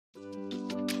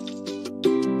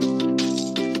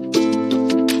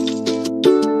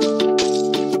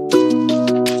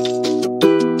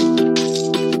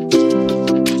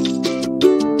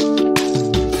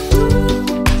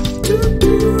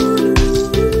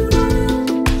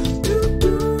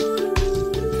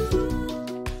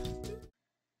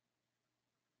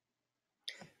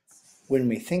When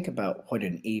we think about what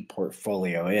an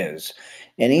ePortfolio is,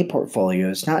 an ePortfolio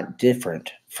is not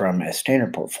different from a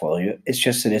standard portfolio. It's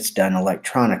just that it's done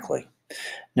electronically.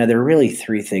 Now, there are really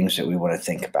three things that we want to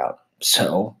think about.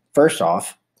 So, first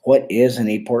off, what is an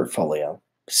ePortfolio?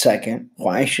 Second,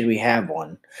 why should we have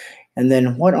one? And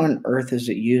then, what on earth is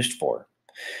it used for?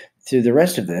 Through the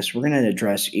rest of this, we're going to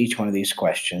address each one of these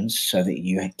questions so that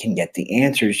you can get the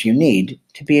answers you need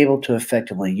to be able to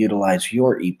effectively utilize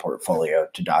your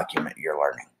ePortfolio to document your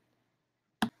learning.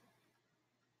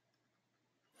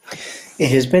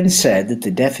 It has been said that the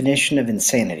definition of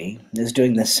insanity is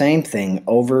doing the same thing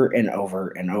over and over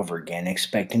and over again,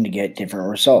 expecting to get different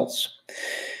results.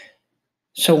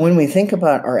 So, when we think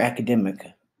about our academic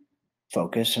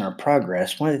focus and our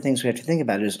progress, one of the things we have to think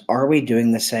about is, are we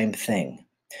doing the same thing?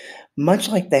 Much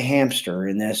like the hamster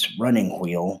in this running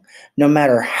wheel, no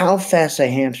matter how fast a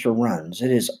hamster runs, it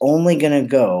is only going to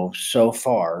go so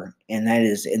far, and that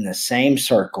is in the same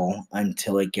circle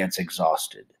until it gets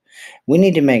exhausted. We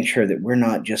need to make sure that we're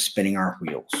not just spinning our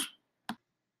wheels.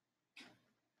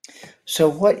 So,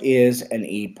 what is an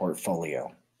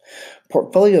ePortfolio?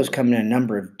 Portfolios come in a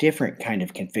number of different kind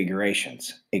of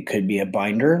configurations. It could be a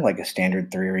binder, like a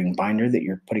standard 3-ring binder that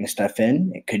you're putting stuff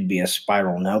in. It could be a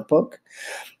spiral notebook.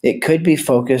 It could be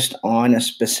focused on a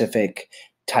specific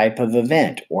type of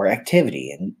event or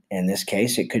activity. In this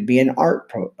case, it could be an art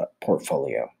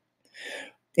portfolio.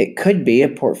 It could be a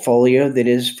portfolio that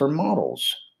is for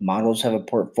models. Models have a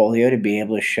portfolio to be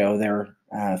able to show their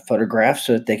photographs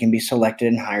so that they can be selected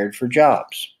and hired for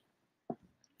jobs.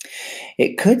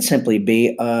 It could simply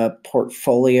be a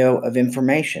portfolio of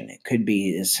information. It could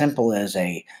be as simple as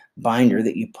a binder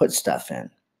that you put stuff in.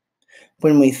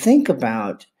 When we think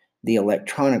about the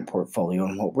electronic portfolio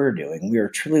and what we're doing, we are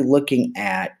truly looking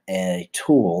at a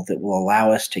tool that will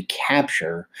allow us to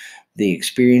capture the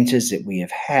experiences that we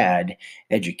have had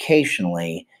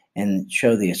educationally and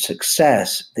show the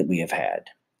success that we have had.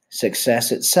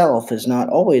 Success itself is not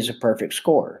always a perfect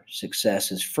score.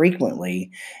 Success is frequently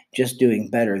just doing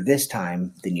better this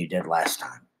time than you did last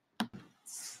time.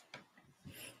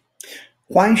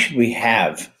 Why should we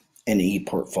have an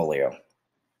ePortfolio?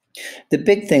 The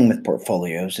big thing with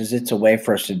portfolios is it's a way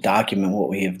for us to document what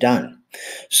we have done.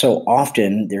 So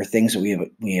often there are things that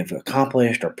we have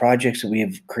accomplished or projects that we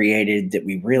have created that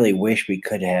we really wish we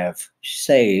could have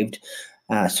saved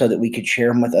so that we could share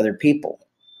them with other people.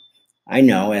 I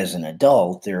know as an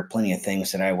adult, there are plenty of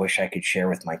things that I wish I could share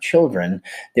with my children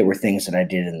that were things that I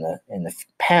did in the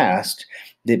past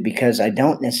that because I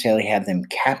don't necessarily have them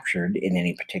captured in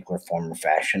any particular form or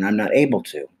fashion, I'm not able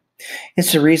to.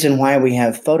 It's the reason why we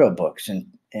have photo books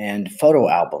and photo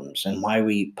albums and why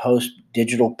we post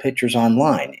digital pictures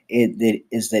online. It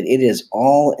is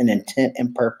all an intent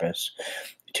and purpose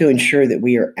to ensure that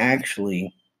we are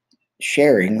actually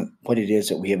sharing what it is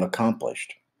that we have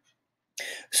accomplished.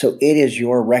 So it is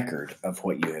your record of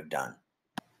what you have done.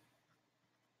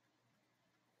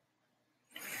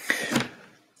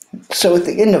 So at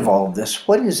the end of all of this,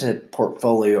 what is a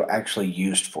portfolio actually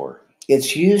used for?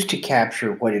 It's used to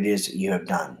capture what it is that you have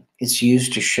done. It's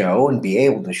used to show and be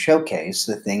able to showcase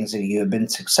the things that you have been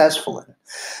successful in.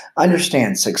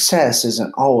 Understand, success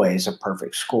isn't always a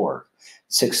perfect score.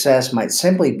 Success might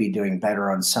simply be doing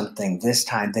better on something this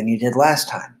time than you did last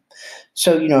time.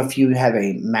 So, if you have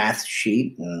a math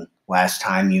sheet and last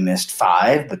time you missed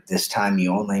 5, but this time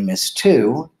you only missed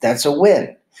 2, that's a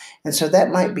win. And so that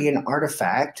might be an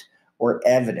artifact or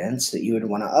evidence that you would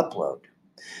want to upload.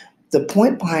 The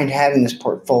point behind having this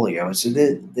portfolio is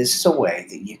that this is a way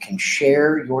that you can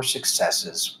share your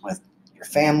successes with your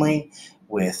family,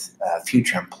 with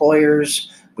future employers,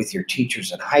 with your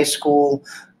teachers in high school.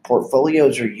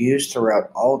 Portfolios are used throughout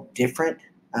all different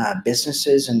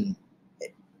businesses and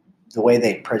the way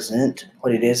they present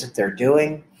what it is that they're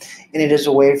doing, and it is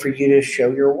a way for you to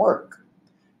show your work.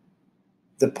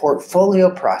 The portfolio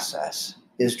process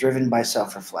is driven by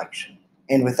self-reflection,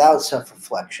 and without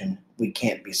self-reflection, we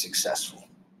can't be successful.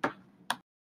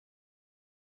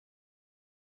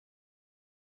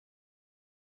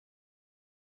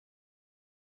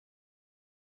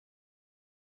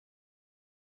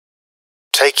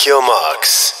 Take your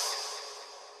marks.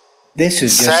 This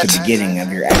is just the beginning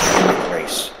of your academic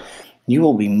race. You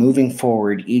will be moving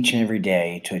forward each and every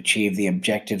day to achieve the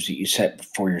objectives that you set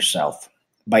before yourself.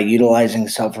 By utilizing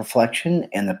self-reflection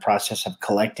and the process of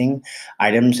collecting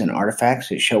items and artifacts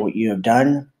that show what you have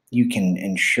done, you can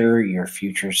ensure your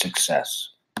future success.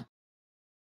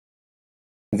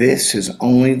 This is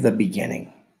only the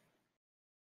beginning.